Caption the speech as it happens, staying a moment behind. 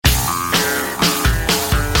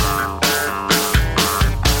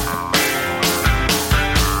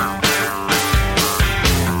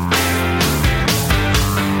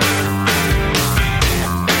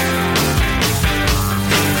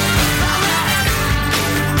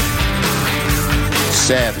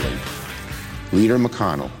Sadly, Leader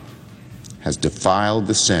McConnell has defiled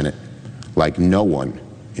the Senate like no one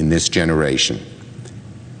in this generation.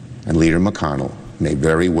 And Leader McConnell may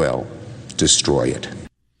very well destroy it.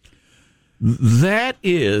 That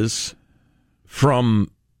is,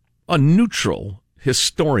 from a neutral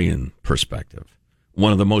historian perspective,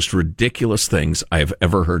 one of the most ridiculous things I have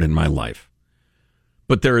ever heard in my life.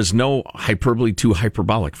 But there is no hyperbole too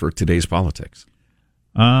hyperbolic for today's politics.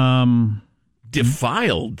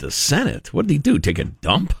 Defiled the Senate? What did he do? Take a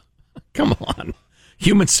dump? Come on.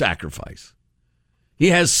 Human sacrifice. He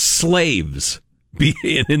has slaves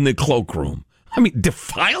in the cloakroom. I mean,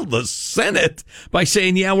 defiled the Senate by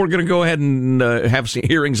saying, yeah, we're going to go ahead and have some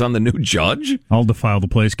hearings on the new judge. I'll defile the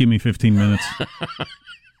place. Give me 15 minutes.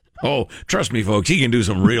 Oh, trust me, folks, he can do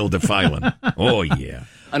some real defiling. Oh, yeah.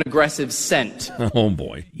 An aggressive scent. Oh,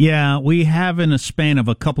 boy. Yeah, we have in a span of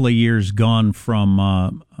a couple of years gone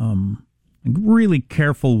from really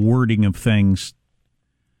careful wording of things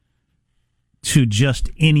to just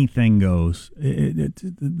anything goes.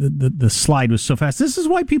 The slide was so fast. This is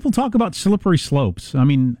why people talk about slippery slopes. I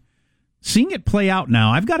mean, seeing it play out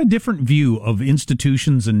now, I've got a different view of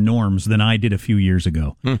institutions and norms than I did a few years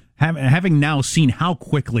ago. Having now seen how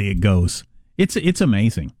quickly it goes, it's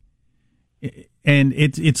amazing. And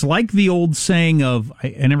it's like the old saying of,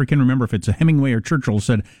 I never can remember if it's a Hemingway or Churchill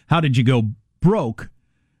said, how did you go broke?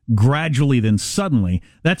 Gradually, then suddenly.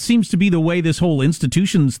 That seems to be the way this whole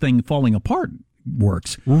institutions thing falling apart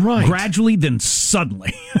works. Right. Gradually, then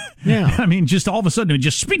suddenly. Yeah. I mean, just all of a sudden, it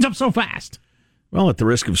just speeds up so fast. Well, at the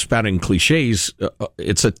risk of spouting cliches,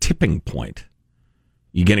 it's a tipping point.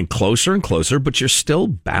 You're getting closer and closer, but you're still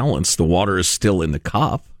balanced. The water is still in the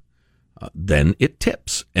cup. Then it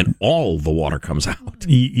tips, and all the water comes out.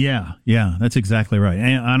 Yeah, that's exactly right.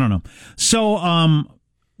 I don't know. So,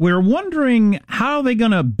 we're wondering how are they going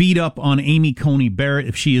to beat up on Amy Coney Barrett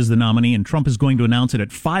if she is the nominee, and Trump is going to announce it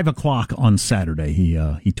at 5 o'clock on Saturday, he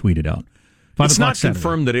tweeted out. It's not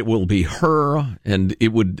confirmed that it will be her, and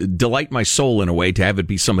it would delight my soul in a way to have it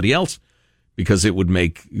be somebody else, because it would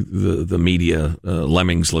make the media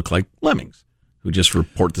lemmings look like lemmings, who just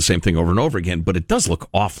report the same thing over and over again, but it does look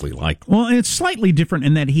awfully likely. Well, it's slightly different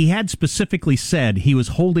in that he had specifically said he was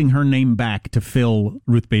holding her name back to fill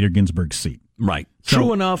Ruth Bader Ginsburg's seat. Right. So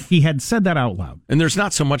true enough. He had said that out loud. And there's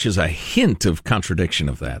not so much as a hint of contradiction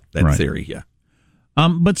of that right. Theory, yeah.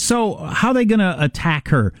 But so, how are they going to attack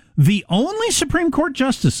her? The only Supreme Court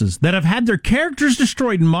justices that have had their characters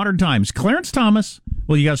destroyed in modern times, Clarence Thomas,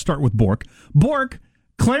 well, you got to start with Bork,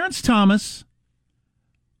 Clarence Thomas,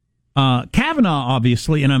 Kavanaugh,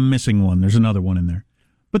 obviously, and I'm missing one. There's another one in there.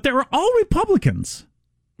 But they were all Republicans.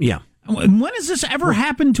 Yeah. When has this ever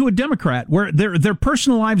happened to a Democrat where their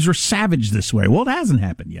personal lives are savaged this way? Well, it hasn't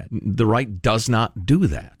happened yet. The right does not do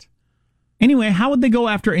that. Anyway, how would they go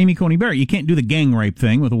after Amy Coney Barrett? You can't do the gang rape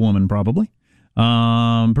thing with a woman, probably.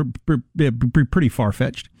 Pretty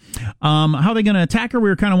far-fetched. How are they going to attack her? We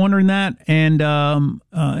were kind of wondering that. And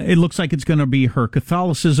it looks like it's going to be her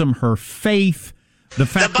Catholicism, her faith, the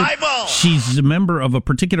fact that she's a member of a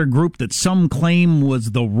particular group that some claim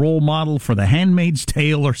was the role model for The Handmaid's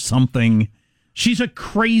Tale or something. She's a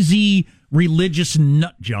crazy religious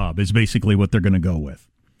nut job is basically what they're going to go with.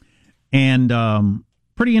 And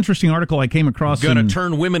pretty interesting article I came across. Going to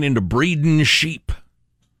turn women into breeding sheep.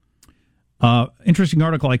 Interesting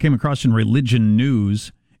article I came across in Religion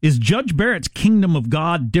News. Is Judge Barrett's Kingdom of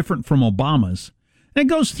God different from Obama's? And it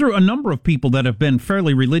goes through a number of people that have been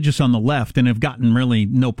fairly religious on the left and have gotten really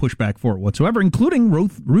no pushback for it whatsoever, including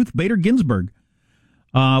Ruth Bader Ginsburg.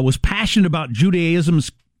 Was passionate about Judaism's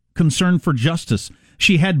concern for justice.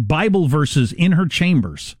 She had Bible verses in her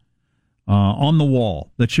chambers on the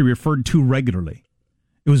wall that she referred to regularly.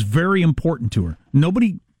 It was very important to her.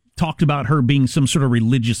 Nobody talked about her being some sort of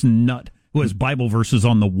religious nut who has Bible verses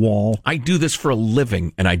on the wall. I do this for a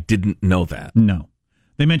living, and I didn't know that. No.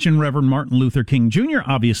 They mentioned Reverend Martin Luther King Jr.,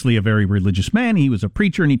 obviously a very religious man. He was a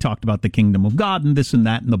preacher, and he talked about the kingdom of God and this and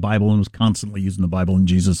that in the Bible, and was constantly using the Bible and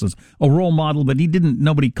Jesus as a role model, but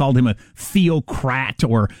nobody called him a theocrat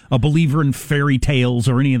or a believer in fairy tales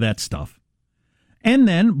or any of that stuff. And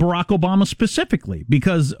then Barack Obama specifically,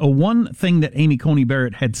 because one thing that Amy Coney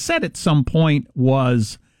Barrett had said at some point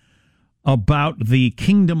was about the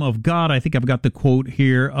kingdom of God. I think I've got the quote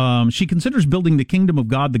here. She considers building the kingdom of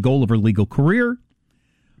God the goal of her legal career.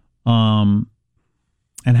 And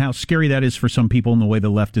how scary that is for some people and the way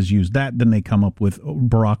the left has used that. Then they come up with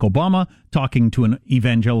Barack Obama talking to an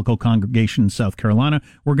evangelical congregation in South Carolina.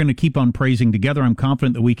 We're going to keep on praising together. I'm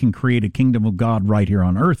confident that we can create a kingdom of God right here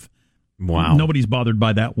on earth. Wow. Nobody's bothered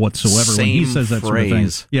by that whatsoever when he says that sort of thing.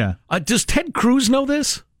 Yeah. Does Ted Cruz know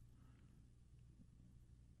this?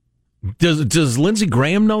 Does Lindsey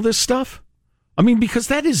Graham know this stuff? I mean, because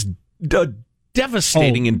that is a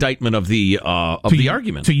devastating indictment of the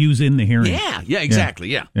argument to use in the hearing. Yeah,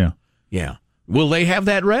 exactly. Yeah. Will they have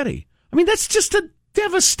that ready? I mean, that's just a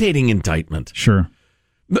devastating indictment. Sure.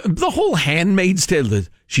 The whole Handmaid's Tale, that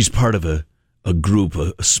she's part of a group,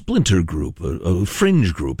 a splinter group, a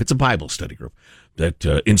fringe group. It's a Bible study group that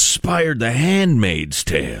inspired the Handmaid's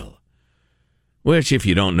Tale, which, if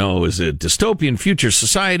you don't know, is a dystopian future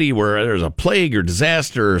society where there's a plague or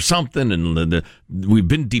disaster or something, and we've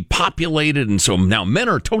been depopulated, and so now men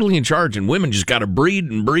are totally in charge, and women just got to breed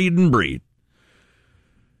and breed and breed.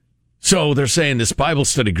 So they're saying this Bible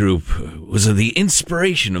study group was the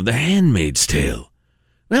inspiration of the Handmaid's Tale.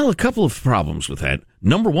 Well, a couple of problems with that.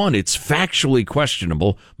 Number one, it's factually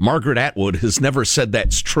questionable. Margaret Atwood has never said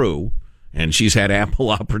that's true, and she's had ample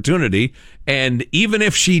opportunity. And even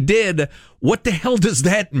if she did, what the hell does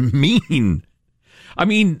that mean? I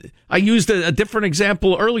mean, I used a different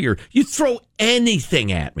example earlier. You throw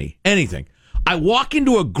anything at me, anything. I walk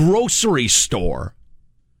into a grocery store,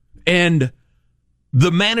 and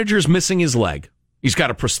the manager's missing his leg. He's got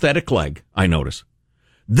a prosthetic leg, I notice.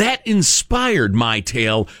 That inspired my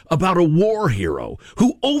tale about a war hero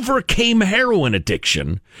who overcame heroin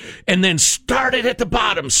addiction and then started at the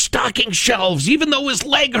bottom, stocking shelves, even though his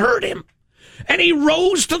leg hurt him. And he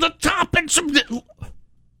rose to the top. And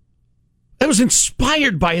I was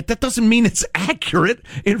inspired by it. That doesn't mean it's accurate.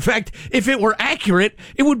 In fact, if it were accurate,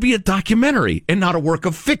 it would be a documentary and not a work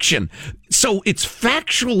of fiction. So it's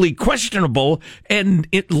factually questionable and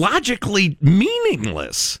it logically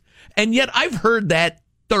meaningless. And yet I've heard that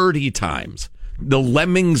 30 times. The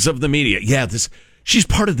lemmings of the media. Yeah, she's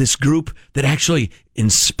part of this group that actually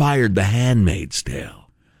inspired The Handmaid's Tale.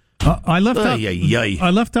 I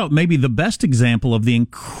left out maybe the best example of the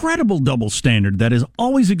incredible double standard that has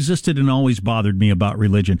always existed and always bothered me about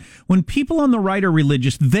religion. When people on the right are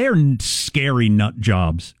religious, they're scary nut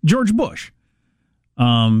jobs. George Bush.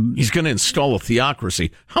 He's going to install a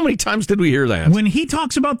theocracy. How many times did we hear that? When he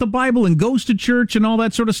talks about the Bible and goes to church and all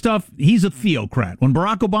that sort of stuff, he's a theocrat. When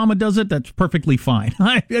Barack Obama does it, that's perfectly fine.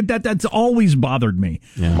 That's always bothered me.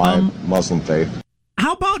 Yeah. My Muslim faith.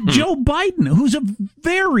 How about Joe Biden, who's a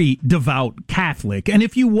very devout Catholic? And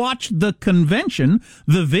if you watch the convention,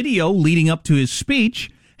 the video leading up to his speech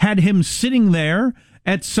had him sitting there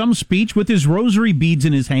at some speech with his rosary beads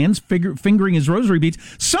in his hands, fingering his rosary beads.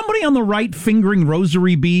 Somebody on the right fingering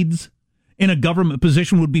rosary beads in a government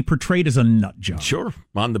position would be portrayed as a nut job. Sure.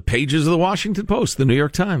 On the pages of the Washington Post, the New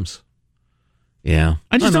York Times. Yeah.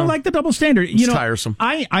 I just don't like the double standard. It's tiresome.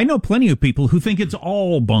 I know plenty of people who think it's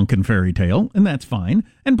all bunk and fairy tale, and that's fine.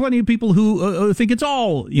 And plenty of people who think it's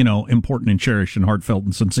all, important and cherished and heartfelt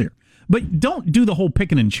and sincere. But don't do the whole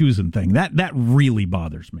picking and choosing thing. That really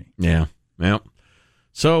bothers me. Yeah.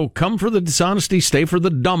 So come for the dishonesty, stay for the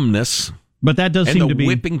dumbness. But that does seem to be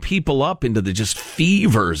whipping people up into the just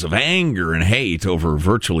fevers of anger and hate over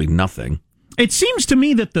virtually nothing. It seems to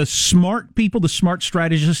me that the smart people, the smart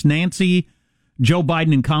strategists, Nancy, Joe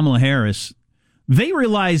Biden, and Kamala Harris, they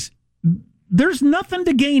realize there's nothing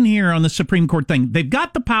to gain here on the Supreme Court thing. They've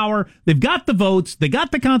got the power, they've got the votes, they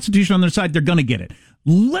got the Constitution on their side, they're going to get it.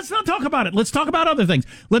 Let's not talk about it. Let's talk about other things.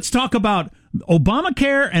 Let's talk about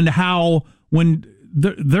Obamacare and how when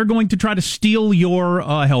they're going to try to steal your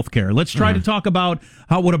health care. Let's try to talk about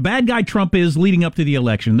what a bad guy Trump is leading up to the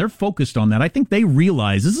election. They're focused on that. I think they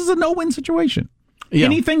realize this is a no-win situation. Yeah.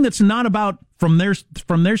 Anything that's not about, from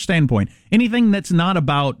their standpoint, anything that's not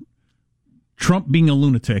about Trump being a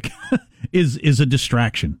lunatic is a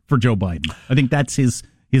distraction for Joe Biden. I think that's his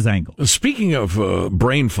angle. Speaking of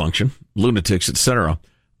brain function, lunatics, etc.,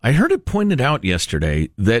 I heard it pointed out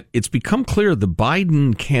yesterday that it's become clear the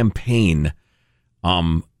Biden campaign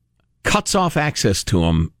cuts off access to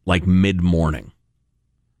him like mid-morning.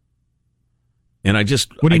 And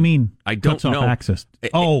what do you mean? I don't cuts off know. Access.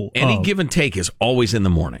 Any give and take is always in the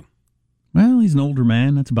morning. Well, he's an older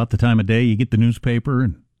man. That's about the time of day you get the newspaper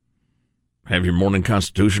and have your morning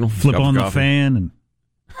constitutional. Flip on the fan and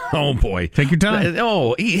oh boy, take your time.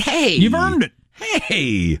 Hey, you've earned it.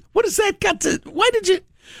 Hey, what has that got to? Why did you?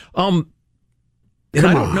 And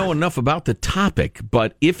I don't know enough about the topic,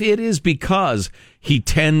 but if it is because he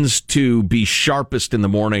tends to be sharpest in the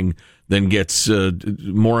morning, then gets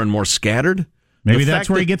more and more scattered. Maybe that's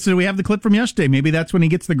where he gets it. We have the clip from yesterday. Maybe that's when he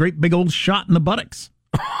gets the great big old shot in the buttocks.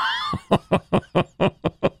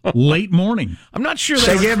 Late morning. I'm not sure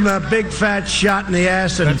they give him a big fat shot in the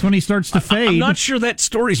ass. And that's when he starts to fade. I'm not sure that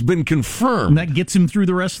story's been confirmed. And that gets him through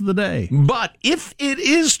the rest of the day. But if it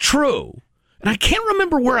is true, and I can't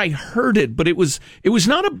remember where I heard it, but it was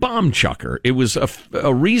not a bomb chucker. It was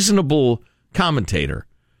a reasonable commentator.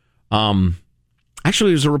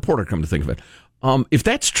 Actually, there's a reporter, come to think of it. If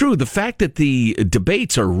that's true, the fact that the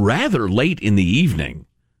debates are rather late in the evening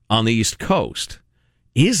on the East Coast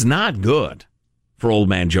is not good for old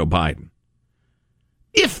man Joe Biden.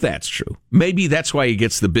 If that's true, maybe that's why he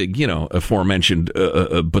gets the big, aforementioned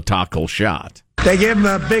botacle shot. They give him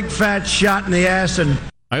a big fat shot in the ass, and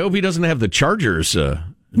I hope he doesn't have the Chargers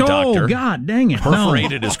doctor. Oh, God, dang it.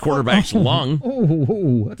 Perforated his quarterback's lung.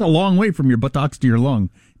 Oh, that's a long way from your buttocks to your lung.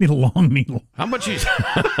 You need a long needle. How much he's...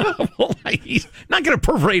 well, he's not going to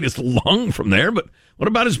perforate his lung from there, but what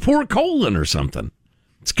about his poor colon or something?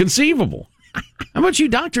 It's conceivable. How about you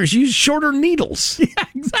doctors use shorter needles? Yeah,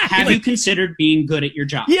 exactly. Have you considered being good at your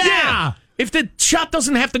job? Yeah. If the shot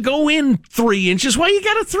doesn't have to go in 3 inches, why you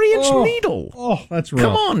got a 3-inch needle? Oh, that's rough.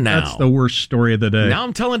 Come on now. That's the worst story of the day. Now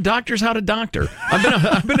I'm telling doctors how to doctor.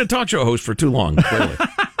 I've been a talk show host for too long, clearly.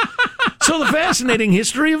 So the fascinating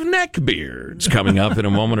history of neckbeards coming up in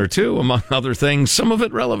a moment or two, among other things, some of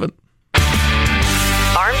it relevant.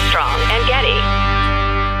 Armstrong and Getty.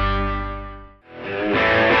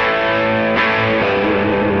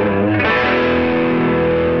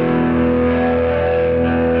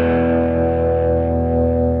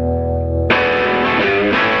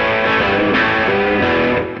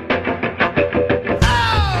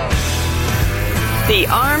 The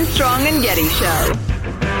Armstrong and Getty Show.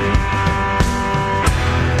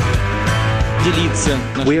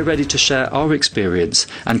 We are ready to share our experience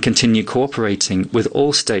and continue cooperating with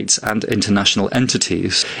all states and international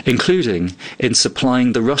entities, including in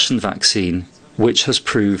supplying the Russian vaccine, which has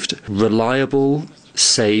proved reliable,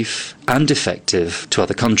 safe, and effective to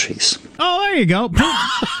other countries. Oh, there you go.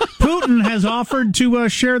 Putin has offered to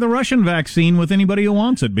share the Russian vaccine with anybody who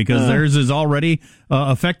wants it because theirs is already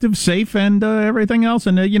effective, safe, and everything else.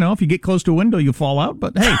 And, if you get close to a window, you fall out.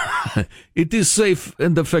 But, hey. It is safe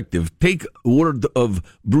and effective. Take word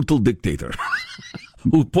of brutal dictator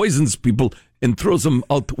who poisons people and throws them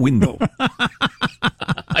out window.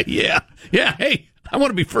 Yeah. Hey, I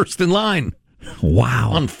want to be first in line.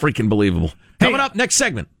 Wow. Unfreaking believable. Coming up, next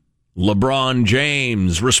segment. LeBron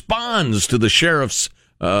James responds to the sheriff's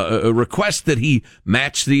request that he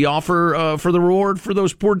match the offer for the reward for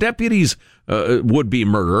those poor deputies, would-be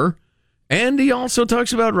murderer. And he also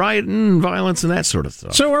talks about rioting, violence, and that sort of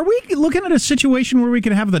stuff. So are we looking at a situation where we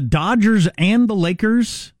could have the Dodgers and the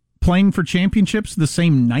Lakers playing for championships the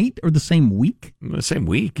same night or the same week? The same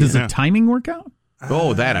week. Does the timing work out?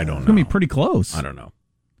 Oh, that I don't know. It's going to be pretty close. I don't know.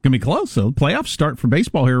 Going to be close. So playoffs start for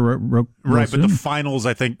baseball here right, soon. but the finals,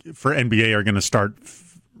 I think, for NBA are going to start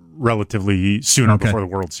relatively sooner before the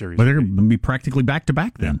World Series. But they're going to be practically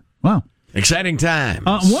back-to-back then. Yeah. Wow. Exciting times.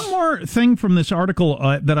 One more thing from this article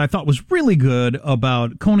that I thought was really good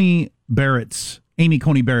about Amy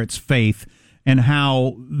Coney Barrett's faith and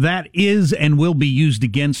how that is and will be used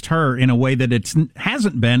against her in a way that it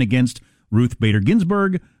hasn't been against Ruth Bader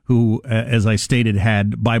Ginsburg, who, as I stated,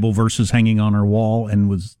 had Bible verses hanging on her wall and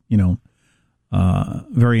was,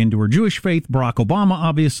 very into her Jewish faith. Barack Obama,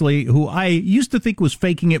 obviously, who I used to think was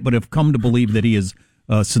faking it, but have come to believe that he is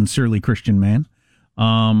a sincerely Christian man.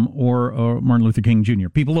 Or Martin Luther King Jr.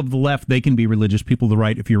 People of the left, they can be religious. People of the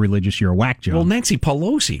right, if you're religious, you're a whack job. Well, Nancy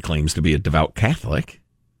Pelosi claims to be a devout Catholic.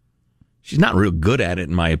 She's not real good at it,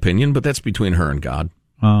 in my opinion, but that's between her and God.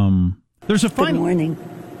 There's a final... Good morning.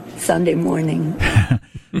 Sunday morning.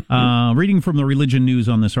 Reading from the Religion News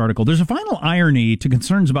on this article, there's a final irony to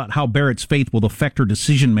concerns about how Barrett's faith will affect her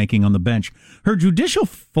decision-making on the bench. Her judicial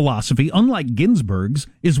philosophy, unlike Ginsburg's,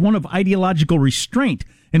 is one of ideological restraint,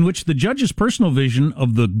 in which the judge's personal vision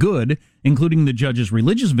of the good, including the judge's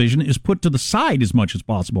religious vision, is put to the side as much as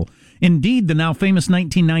possible. Indeed, the now famous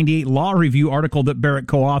 1998 Law Review article that Barrett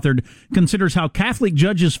co-authored considers how Catholic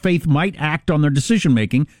judges' faith might act on their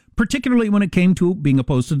decision-making, particularly when it came to being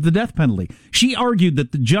opposed to the death penalty. She argued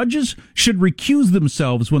that the judges should recuse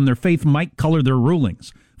themselves when their faith might color their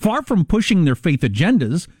rulings. Far from pushing their faith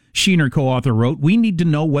agendas, she and her co-author wrote, we need to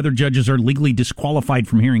know whether judges are legally disqualified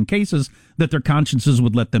from hearing cases that their consciences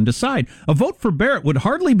would let them decide. A vote for Barrett would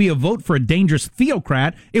hardly be a vote for a dangerous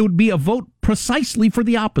theocrat. It would be a vote precisely for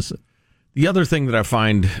the opposite. The other thing that I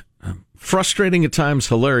find frustrating at times,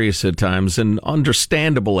 hilarious at times, and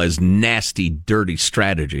understandable as nasty, dirty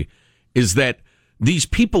strategy is that these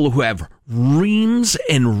people who have reams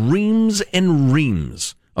and reams and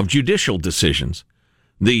reams of judicial decisions,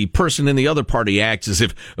 the person in the other party acts as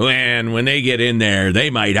if when they get in there,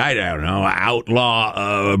 they might, I don't know,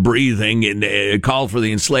 outlaw breathing and call for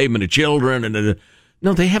the enslavement of children. And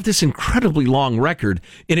no, they have this incredibly long record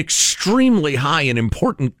in extremely high and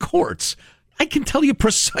important courts. I can tell you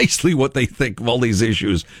precisely what they think of all these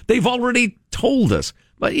issues. They've already told us.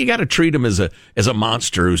 But you got to treat him as a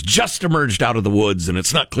monster who's just emerged out of the woods, and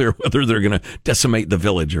it's not clear whether they're going to decimate the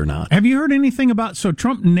village or not. Have you heard anything about? So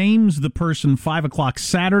Trump names the person 5:00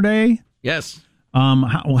 Saturday. Yes.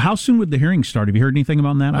 How soon would the hearing start? Have you heard anything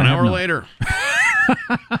about that? An hour later.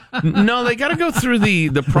 No, they got to go through the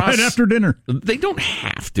process. Right after dinner. They don't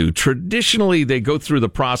have to. Traditionally, they go through the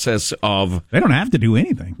process of... They don't have to do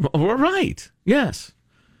anything. Right. Yes.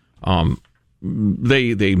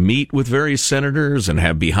 They meet with various senators and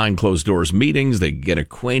have behind closed doors meetings. They get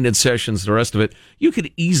acquainted sessions, the rest of it. You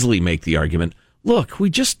could easily make the argument, look,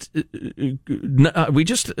 we just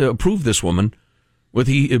approved this woman with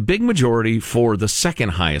a big majority for the second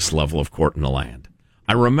highest level of court in the land.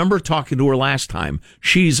 I remember talking to her last time.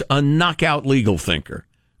 She's a knockout legal thinker.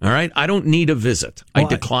 All right? I don't need a visit. I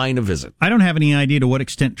decline a visit. I don't have any idea to what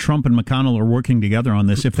extent Trump and McConnell are working together on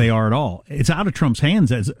this, if they are at all. It's out of Trump's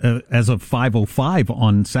hands as of 5:05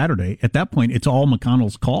 on Saturday. At that point, it's all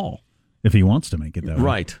McConnell's call, if he wants to make it that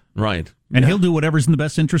way. Right. And he'll do whatever's in the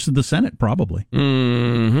best interest of the Senate, probably.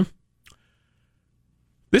 Mm-hmm.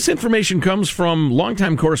 This information comes from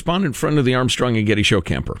longtime correspondent, friend of the Armstrong and Getty Show,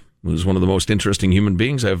 Kemper, who's one of the most interesting human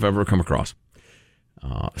beings I've ever come across.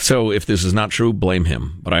 So if this is not true, blame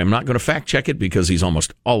him. But I am not going to fact check it because he's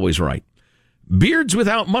almost always right. Beards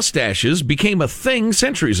without mustaches became a thing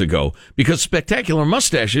centuries ago because spectacular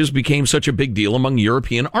mustaches became such a big deal among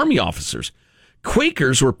European army officers.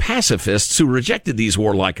 Quakers were pacifists who rejected these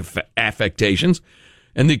warlike affectations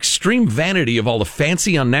and the extreme vanity of all the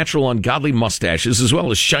fancy, unnatural, ungodly mustaches, as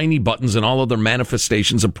well as shiny buttons and all other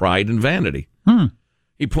manifestations of pride and vanity.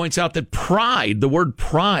 He points out that pride, the word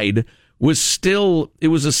pride, it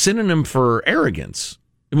was a synonym for arrogance.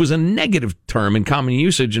 It was a negative term in common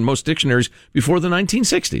usage in most dictionaries before the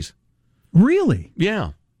 1960s. Really?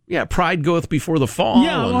 Yeah. Yeah, pride goeth before the fall.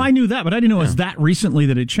 Yeah, well, I knew that, but I didn't know it was that recently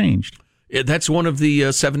that it changed. That's one of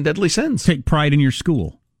the 7 deadly sins. Take pride in your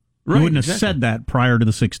school. Right, you wouldn't have said that prior to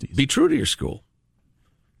the 60s. Be true to your school.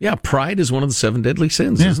 Yeah, pride is one of the 7 deadly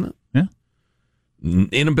sins, isn't it? Yeah.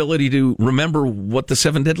 Inability to remember what the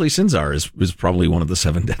 7 deadly sins are is probably one of the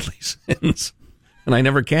 7 deadly sins. And I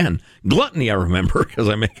never can. Gluttony, I remember, because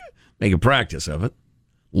I make a practice of it.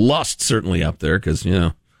 Lust, certainly up there, because,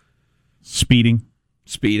 Speeding.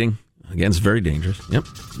 Again, it's very dangerous. Yep,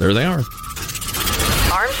 there they are.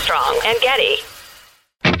 Armstrong and Getty.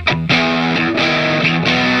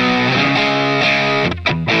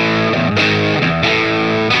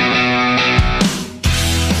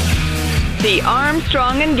 The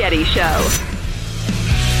Armstrong and Getty Show.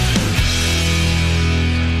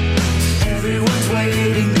 Everyone's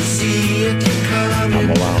waiting to see it coming.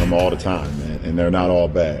 I'm around them all the time, man, and they're not all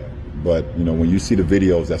bad. But when you see the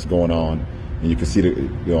videos that's going on, and you can see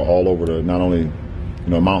all over not only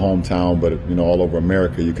my hometown, but all over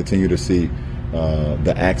America, you continue to see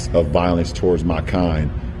the acts of violence towards my kind.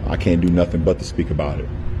 I can't do nothing but to speak about it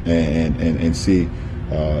and see.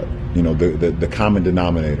 The common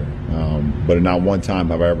denominator. But not one time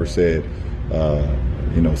have I ever said,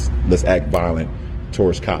 let's act violent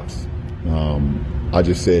towards cops. I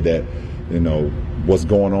just said that, what's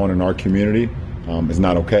going on in our community is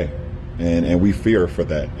not okay. And we fear for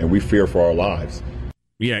that. And we fear for our lives.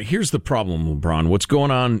 Yeah, here's the problem, LeBron. What's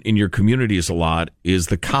going on in your community is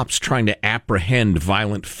the cops trying to apprehend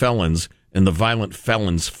violent felons, and the violent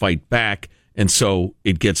felons fight back, and so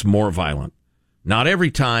it gets more violent. Not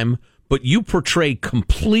every time, but you portray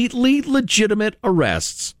completely legitimate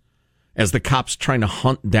arrests as the cops trying to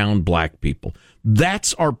hunt down black people.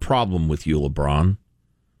 That's our problem with you, LeBron.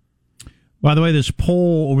 By the way, this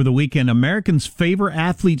poll over the weekend, Americans favor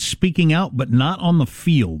athletes speaking out, but not on the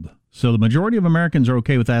field. So the majority of Americans are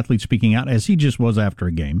okay with athletes speaking out, as he just was after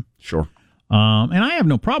a game. Sure. And I have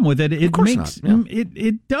no problem with it. It makes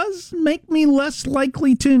it does make me less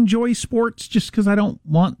likely to enjoy sports just because I don't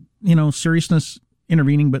want seriousness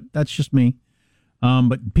intervening, but that's just me.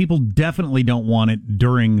 But people definitely don't want it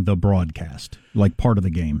during the broadcast, like part of the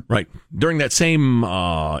game. Right. During that same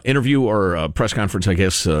interview or press conference, I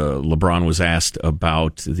guess, LeBron was asked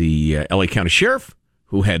about the L.A. County Sheriff,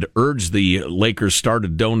 who had urged the Lakers star to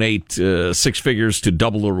donate 6 figures to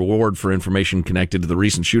double the reward for information connected to the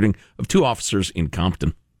recent shooting of 2 officers in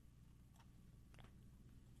Compton.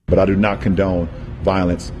 But I do not condone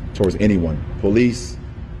violence towards anyone. Police,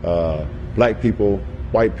 black people,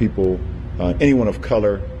 white people, anyone of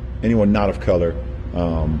color, anyone not of color,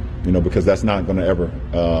 because that's not going to ever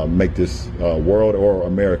make this world or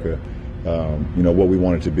America, what we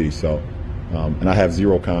want it to be. So, and I have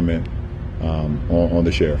zero comment on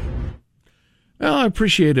the sheriff. Well, I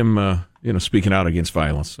appreciate him, speaking out against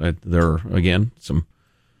violence. There are, again, some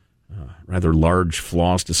rather large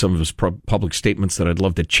flaws to some of his public statements that I'd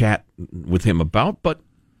love to chat with him about, but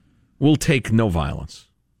we'll take no violence.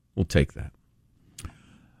 We'll take that.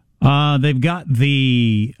 They've got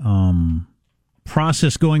the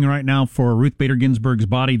process going right now for Ruth Bader Ginsburg's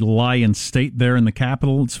body to lie in state there in the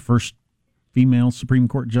Capitol. It's the first female Supreme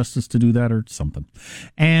Court justice to do that or something.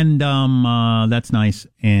 And that's nice.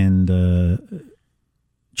 And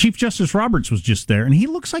Chief Justice Roberts was just there, and he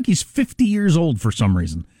looks like he's 50 years old for some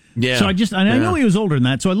reason. Yeah. So I know he was older than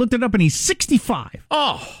that, so I looked it up, and he's 65.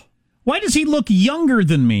 Oh. Why does he look younger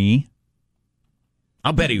than me?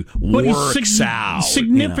 I'll bet he works out.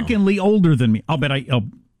 Significantly older than me. I'll bet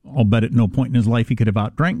at no point in his life he could have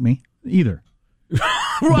outdrank me either.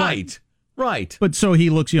 Right. But so he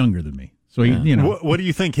looks younger than me. So he, What do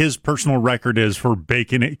you think his personal record is for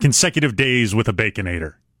consecutive days with a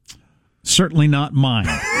Baconator? Certainly not mine,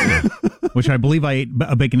 which I believe I ate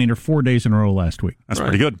a Baconator 4 days in a row last week. That's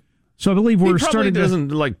pretty good. So I believe we're starting to... He probably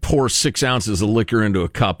doesn't pour 6 ounces of liquor into a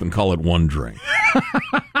cup and call it one drink.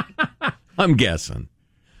 I'm guessing.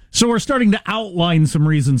 So we're starting to outline some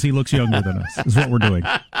reasons he looks younger than us, is what we're doing.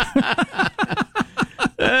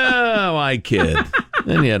 Oh, I kid.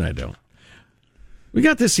 And yet I don't. We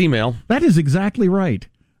got this email. That is exactly right.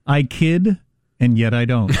 I kid, and yet I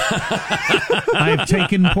don't. I've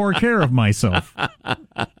taken poor care of myself.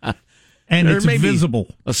 And it's visible.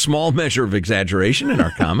 A small measure of exaggeration in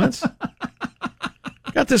our comments.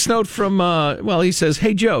 Got this note from, he says,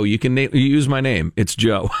 "Hey, Joe, you can use my name. It's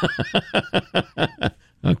Joe."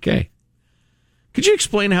 Okay. Could you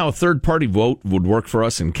explain how a third-party vote would work for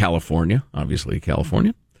us in California? Obviously,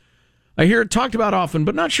 California. I hear it talked about often,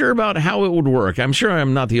 but not sure about how it would work. I'm sure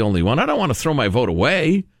I'm not the only one. I don't want to throw my vote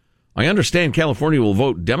away. I understand California will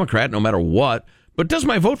vote Democrat no matter what, but does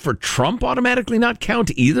my vote for Trump automatically not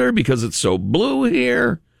count either because it's so blue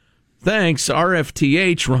here? Thanks,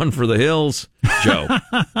 RFTH, run for the hills. Joe.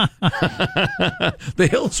 The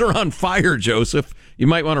hills are on fire, Joseph. You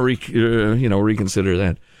might want to reconsider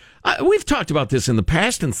that. We've talked about this in the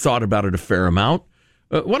past and thought about it a fair amount.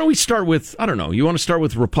 Why don't we start with, I don't know, you want to start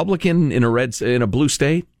with Republican in a blue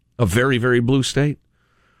state? A very, very blue state?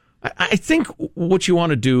 I think what you want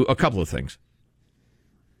to do, a couple of things.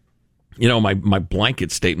 My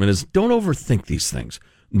blanket statement is don't overthink these things.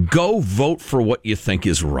 Go vote for what you think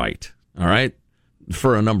is right, all right?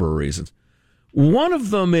 For a number of reasons. One of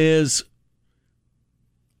them is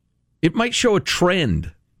it might show a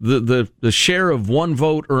trend. The share of one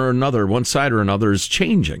vote or another, one side or another, is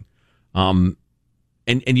changing. And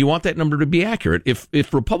you want that number to be accurate.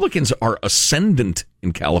 If Republicans are ascendant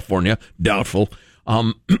in California, doubtful,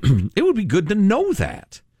 it would be good to know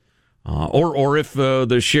that. Or if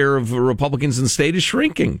the share of Republicans in the state is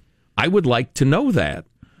shrinking, I would like to know that.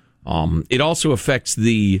 It also affects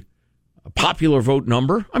the popular vote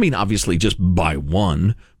number. I mean, obviously just by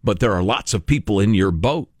one, but there are lots of people in your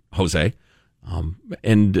boat, Jose.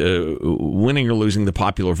 And winning or losing the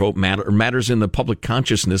popular vote matters in the public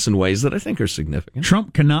consciousness in ways that I think are significant.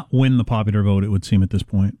 Trump cannot win the popular vote, it would seem, at this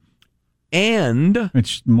point. And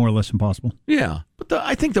it's more or less impossible. Yeah, but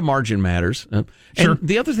I think the margin matters. Sure. And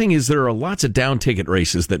the other thing is there are lots of down ticket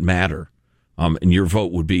races that matter. And your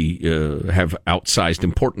vote would be have outsized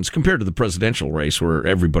importance compared to the presidential race where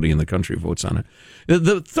everybody in the country votes on it.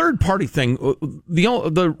 The third party thing,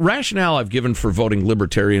 the rationale I've given for voting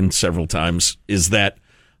Libertarian several times is that,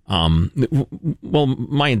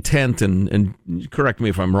 my intent, and correct me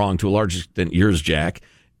if I'm wrong, to a large extent yours, Jack,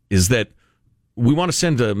 is that we want to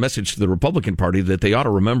send a message to the Republican Party that they ought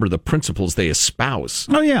to remember the principles they espouse.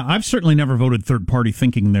 Oh, yeah. I've certainly never voted third party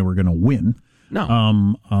thinking they were going to win.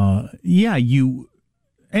 No.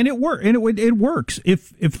 It works.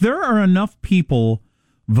 If there are enough people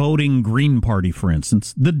voting Green Party, for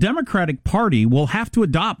instance, the Democratic Party will have to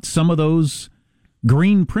adopt some of those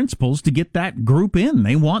green principles to get that group in.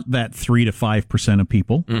 They want that 3 to 5% of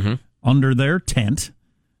people under their tent.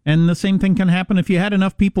 And the same thing can happen if you had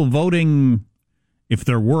enough people voting. If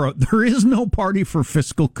there is no party for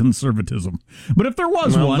fiscal conservatism, but if there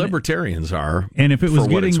was one, libertarians are, and if it was for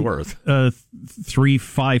getting what it's worth,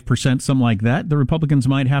 3-5%, something like that, the Republicans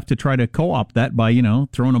might have to try to co-opt that by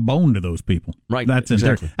throwing a bone to those people. Right, that's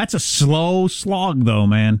exactly. That's a slow slog, though,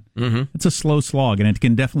 man. It's a slow slog, and it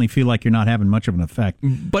can definitely feel like you're not having much of an effect.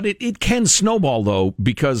 But it can snowball, though,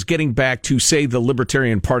 because getting back to, say, the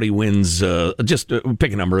Libertarian Party wins, just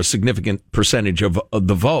pick a number, a significant percentage of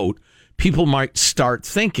the vote. People might start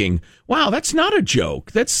thinking, wow, that's not a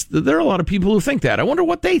joke. There are a lot of people who think that. I wonder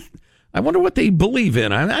what they I wonder what they believe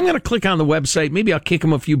in. I'm going to click on the website. Maybe I'll kick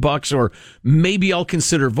them a few bucks, or maybe I'll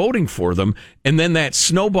consider voting for them. And then that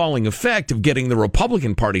snowballing effect of getting the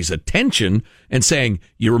Republican Party's attention and saying,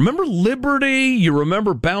 you remember liberty? You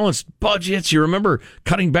remember balanced budgets? You remember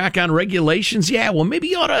cutting back on regulations? Yeah, well, maybe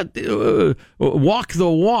you ought to walk the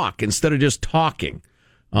walk instead of just talking.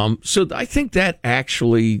 So I think that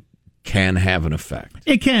actually can have an effect.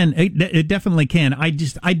 It can. It definitely can.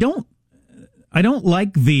 I don't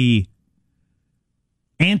like the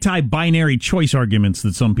anti-binary choice arguments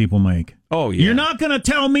that some people make. Oh, yeah. You're not going to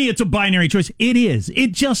tell me it's a binary choice. It is.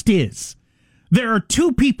 It just is. There are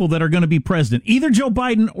two people that are going to be president, either Joe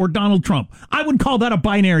Biden or Donald Trump. I would call that a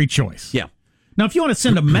binary choice. Yeah. Now, if you want to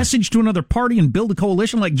send a message to another party and build a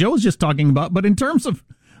coalition like Joe's just talking about, but in terms of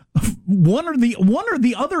one or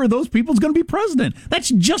the other of those people is going to be president, that's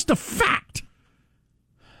just a fact.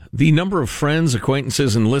 The number of friends,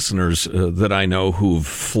 acquaintances, and listeners that I know who've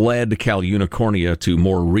fled Cal Unicornia to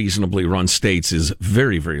more reasonably run states is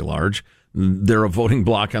very, very large. They're a voting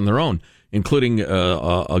bloc on their own, including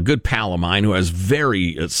a good pal of mine who is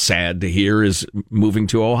very sad to hear is moving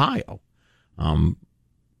to Ohio.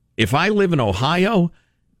 If I live in Ohio,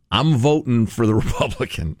 I'm voting for the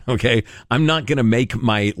Republican, okay? I'm not going to make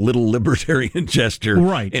my little libertarian gesture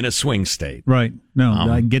in a swing state. Right. No,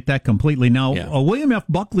 I get that completely. Now, William F.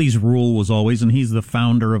 Buckley's rule was always, and he's the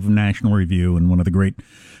founder of National Review and one of the great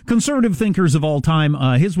conservative thinkers of all time,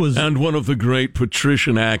 his was... And one of the great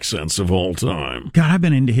patrician accents of all time. God, I've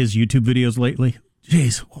been into his YouTube videos lately.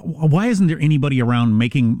 Jeez, why isn't there anybody around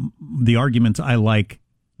making the arguments I like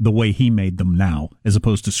the way he made them now, as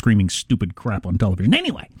opposed to screaming stupid crap on television?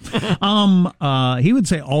 Anyway, he would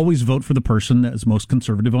say always vote for the person that is most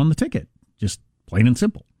conservative on the ticket. Just plain and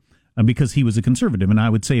simple. Because he was a conservative. And I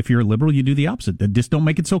would say if you're a liberal, you do the opposite. Just don't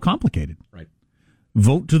make it so complicated. Right.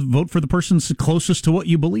 Vote for the person closest to what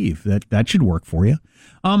you believe. That should work for you.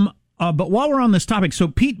 But while we're on this topic, so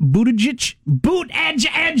Pete Buttigieg,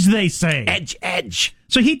 edge, they say. Edge.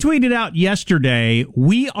 So he tweeted out yesterday,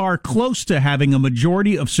 we are close to having a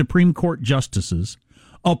majority of Supreme Court justices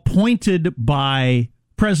appointed by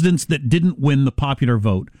presidents that didn't win the popular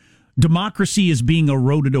vote. Democracy is being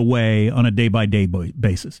eroded away on a day-by-day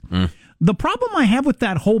basis. The problem I have with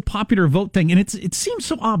that whole popular vote thing, and it seems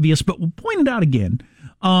so obvious, but we'll point it out again.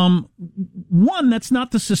 One, that's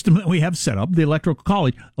not the system that we have set up, the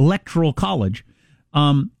Electoral College.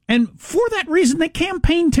 And for that reason, they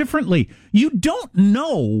campaign differently. You don't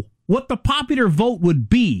know what the popular vote would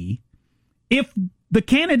be if the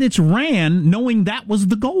candidates ran knowing that was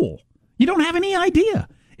the goal. You don't have any idea.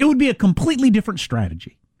 It would be a completely different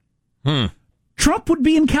strategy. Trump would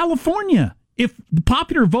be in California if the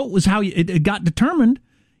popular vote was how it got determined.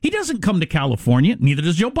 He doesn't come to California, neither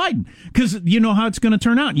does Joe Biden, because you know how it's going to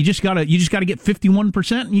turn out. You just got to get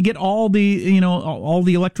 51%, and you get all the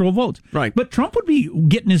electoral votes. Right. But Trump would be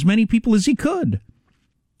getting as many people as he could.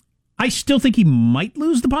 I still think he might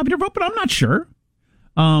lose the popular vote, but I'm not sure.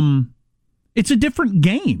 It's a different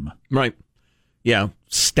game. Right. Yeah.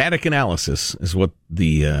 Static analysis is what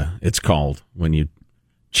it's called when you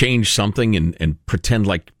change something and pretend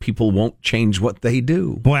like people won't change what they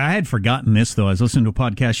do. Boy, I had forgotten this, though. I was listening to a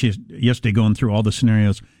podcast yesterday going through all the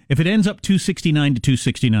scenarios. If it ends up 269 to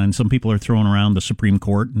 269, some people are throwing around the Supreme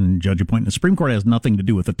Court and judge appointment. The Supreme Court has nothing to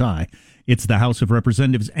do with the tie. It's the House of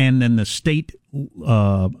Representatives and then the state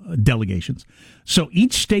delegations. So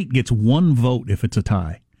each state gets one vote if it's a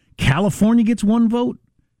tie. California gets one vote.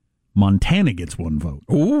 Montana gets one vote.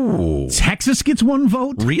 Ooh. Texas gets one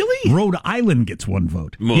vote. Really? Rhode Island gets one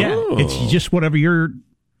vote. Whoa. Yeah, it's just whatever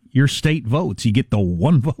your state votes. You get the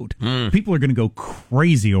one vote. People are going to go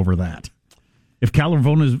crazy over that. If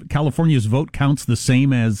California's vote counts the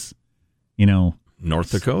same as,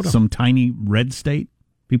 North Dakota, some tiny red state,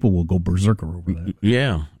 people will go berserker over that.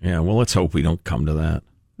 Yeah. Well, let's hope we don't come to that.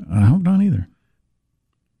 I hope not either.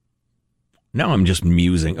 Now I'm just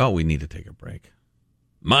musing. Oh, we need to take a break.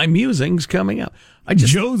 My musings coming up.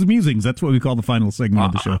 Joe's musings. That's what we call the final segment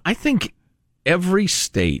of the show. I think every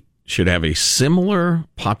state should have a similar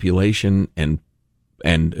population, and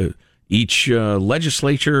each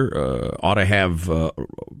legislature ought to have,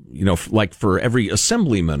 like for every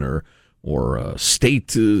assemblyman or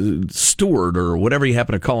state steward or whatever you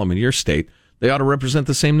happen to call them in your state, they ought to represent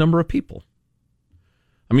the same number of people.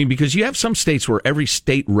 I mean, because you have some states where every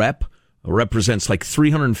state rep represents like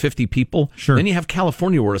 350 people. Sure. Then you have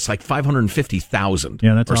California where it's like 550,000.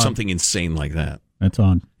 Yeah, that's or odd. Something insane like that. That's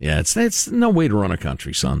odd. Yeah, it's no way to run a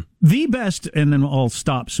country, son. The best, and then I'll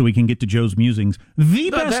stop so we can get to Joe's musings.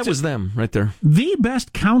 That was them right there. The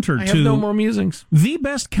best counter I have no more musings. The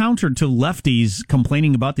best counter to lefties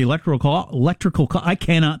complaining about the electrical. I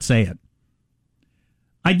cannot say it.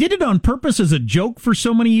 I did it on purpose as a joke for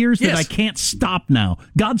so many years that I can't stop now.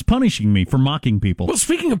 God's punishing me for mocking people. Well,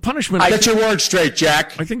 speaking of punishment... Get your words straight,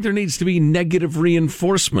 Jack. I think there needs to be negative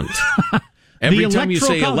reinforcement. Every time you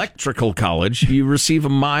say electrical college, you receive a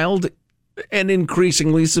mild and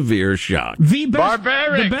increasingly severe shock. The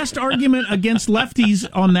best argument against lefties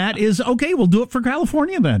on that is, okay, we'll do it for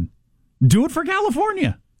California then. Do it for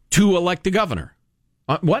California. To elect a governor.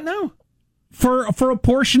 What now? For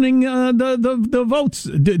apportioning the votes.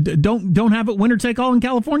 Don't have it winner take all in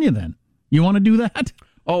California then. You want to do that?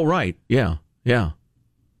 Oh, right. Yeah.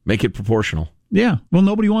 Make it proportional. Yeah. Well,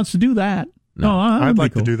 nobody wants to do that. No, I'd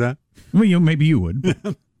like to do that. Well, maybe you would.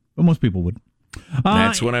 But most people would.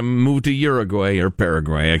 That's when I moved to Uruguay or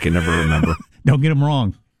Paraguay. I can never remember. Don't get them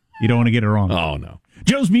wrong. You don't want to get it wrong. Oh, no.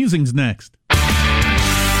 Joe's Musings next.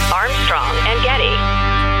 Armstrong and Getty.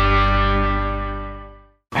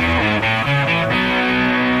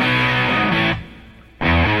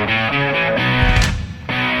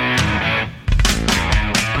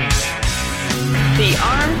 The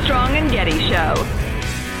Armstrong and Getty Show.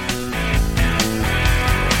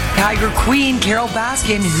 Tiger Queen Carole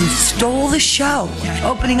Baskin, who stole the show,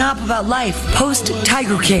 opening up about life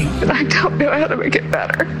post-Tiger King. I don't know how to make it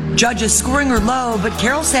better. Judges scoring her low, but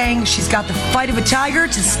Carole saying she's got the fight of a tiger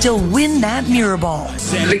to still win that mirror ball.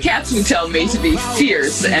 The cats would tell me to be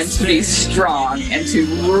fierce and to be strong and to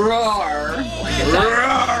roar like a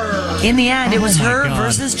tiger. In the end, it was her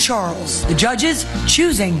versus Charles. The judges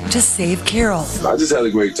choosing to save Carole. I just had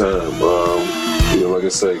a great time. Like I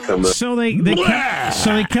say, come up. So they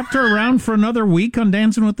kept her around for another week on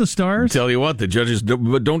Dancing with the Stars? Tell you what, the judges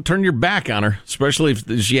don't turn your back on her, especially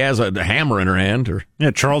if she has a hammer in her hand.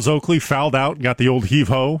 Charles Oakley fouled out, got the old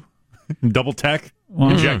heave-ho, double tech,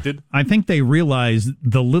 injected. I think they realized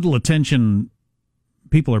the little attention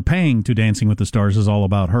people are paying to Dancing with the Stars is all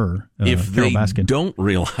about her. If Carole they Baskin. don't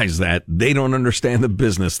realize that, they don't understand the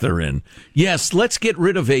business they're in. Yes, let's get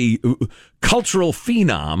rid of a cultural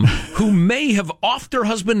phenom who may have offed her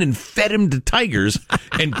husband and fed him to tigers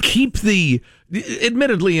and keep the,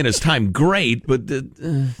 admittedly in his time, great, but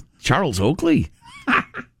Charles Oakley?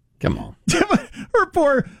 Come on. Her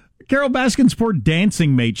poor... Carole Baskin's poor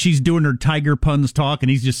dancing mate. She's doing her tiger puns talk, and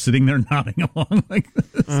he's just sitting there nodding along like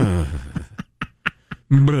this.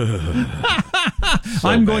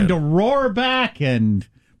 I'm going to roar back and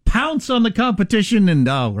pounce on the competition, and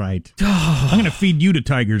all right, I'm going to feed you to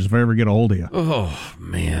tigers if I ever get a hold of you. Oh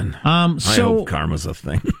man! I hope karma's a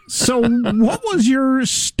thing. So, what was your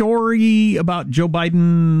story about Joe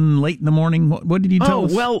Biden late in the morning? What did you tell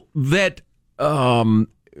us? Well, that a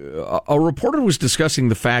reporter was discussing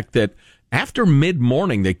the fact that after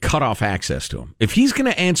mid-morning, they cut off access to him. If he's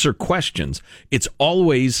going to answer questions, it's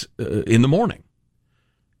always in the morning.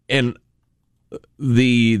 And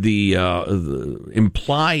the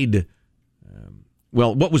implied,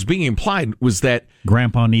 what was being implied was that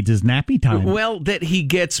Grandpa needs his nappy time. Well, that he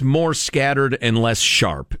gets more scattered and less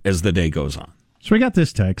sharp as the day goes on. So we got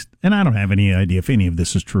this text, and I don't have any idea if any of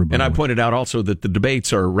this is true. And I pointed out also that the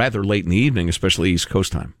debates are rather late in the evening, especially East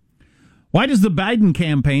Coast time. Why does the Biden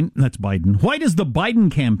campaign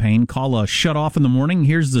call a shut off in the morning?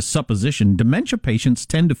 Here's the supposition. Dementia patients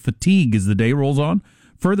tend to fatigue as the day rolls on.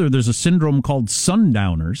 Further, there's a syndrome called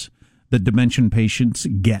sundowners that dementia patients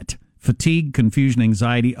get. Fatigue, confusion,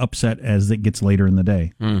 anxiety, upset as it gets later in the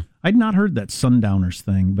day. I'd not heard that sundowners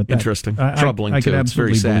thing, but interesting. Troubling, I too. could It's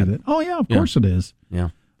very sad. believe it. Oh, yeah, of course it is. Yeah.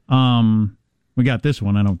 We got this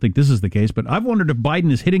one. I don't think this is the case, but I've wondered if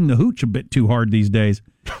Biden is hitting the hooch a bit too hard these days.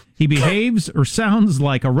 He behaves or sounds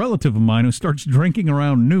like a relative of mine who starts drinking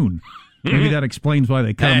around noon. Maybe that explains why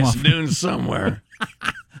they cut him off. Noon somewhere.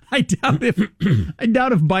 I doubt if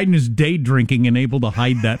Biden is day drinking and able to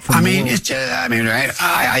hide that from the world.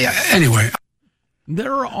 Anyway.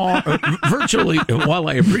 There are virtually, while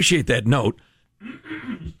I appreciate that note,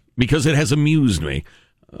 because it has amused me,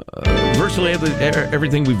 virtually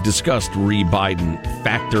everything we've discussed re-Biden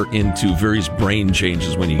factor into various brain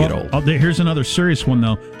changes when you get old. Here's another serious one,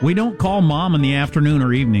 though. We don't call mom in the afternoon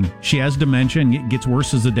or evening. She has dementia and it gets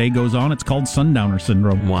worse as the day goes on. It's called sundowner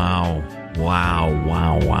syndrome. Wow.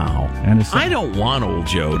 And I don't want old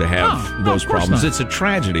Joe to have those problems. It's a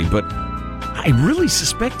tragedy, but I really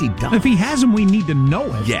suspect he does. If he has them, we need to know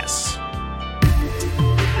it. Yes.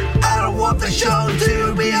 I don't want the show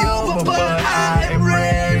to be over, but I am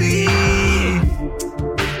ready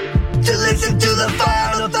to listen to the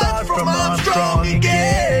final thoughts from Armstrong and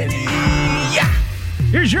Getty. Yeah.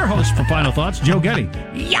 Here's your host for Final Thoughts, Joe Getty.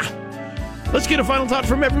 Yeah. Let's get a final thought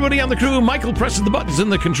from everybody on the crew. Michael presses the buttons in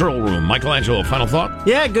the control room. Michelangelo, final thought?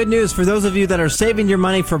 Yeah, good news. For those of you that are saving your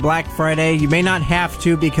money for Black Friday, you may not have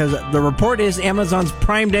to because the report is Amazon's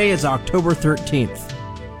Prime Day is October 13th.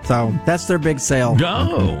 So that's their big sale.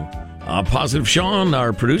 Oh. Positive Sean,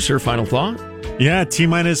 our producer, final thought? Yeah,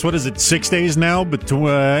 T-minus, 6 days now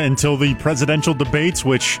until the presidential debates,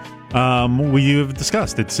 which we have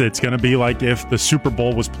discussed. It's going to be like if the Super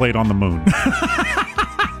Bowl was played on the moon.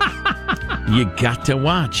 You got to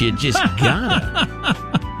watch. You just gotta.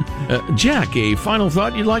 Jack, a final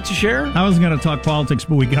thought you'd like to share? I was going to talk politics,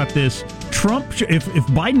 but we got this. Trump, if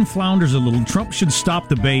Biden flounders a little, Trump should stop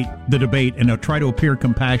the debate and try to appear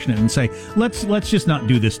compassionate and say, let's just not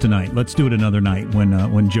do this tonight. Let's do it another night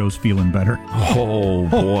when Joe's feeling better. Oh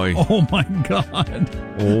boy! Oh my God!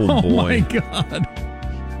 Oh boy! My God!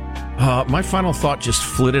 My final thought just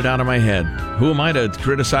flitted out of my head. Who am I to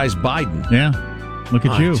criticize Biden? Yeah, look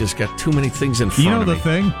at you. I just got too many things in front of me. You know the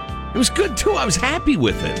thing. It was good, too. I was happy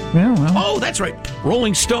with it. Yeah, well. Oh, that's right.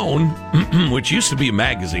 Rolling Stone, which used to be a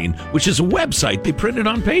magazine, which is a website they printed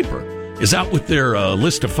on paper, is out with their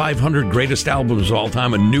list of 500 greatest albums of all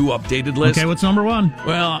time, a new updated list. Okay, what's number one?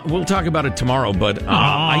 Well, we'll talk about it tomorrow, but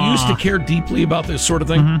I used to care deeply about this sort of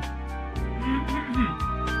thing. Mm-hmm.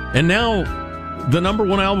 And now, the number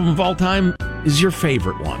one album of all time is your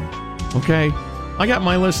favorite one. Okay? I got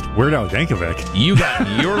my list. Weird Al Yankovic. You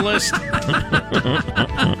got your list.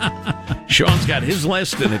 Sean's got his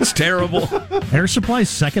list, and it's terrible. Air Supply's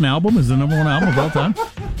second album is the number one album of all time?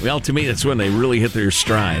 Well, to me, that's when they really hit their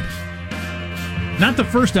stride. Not the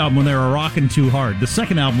first album when they were rocking too hard. The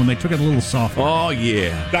second album when they took it a little softer. Oh,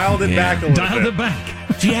 yeah. Dialed it back a little Dialed bit. it back.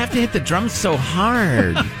 Do you have to hit the drums so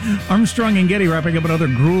hard? Armstrong and Getty wrapping up another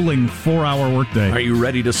grueling 4-hour workday. Are you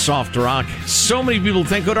ready to soft rock? So many people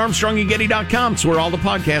think go to ArmstrongandGetty.com. It's where all the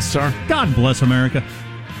podcasts are. God bless America.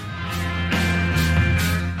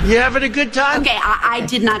 You having a good time? Okay, I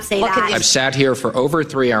did not say that. I've sat here for over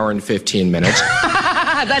 3 hours and 15 minutes.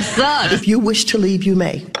 That sucks. If you wish to leave, you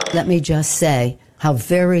may. Let me just say how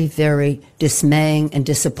very, very dismaying and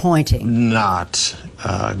disappointing. Not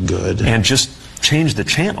good. And just change the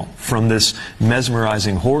channel from this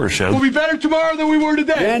mesmerizing horror show. We'll be better tomorrow than we were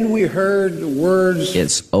today. Then we heard the words.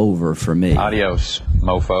 It's over for me. Adios,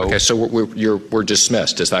 mofo. Okay, so we're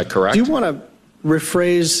dismissed. Is that correct? Do you want to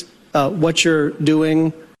rephrase what you're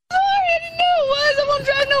doing? I didn't know it was. I won't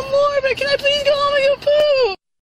drive no more, but can I please go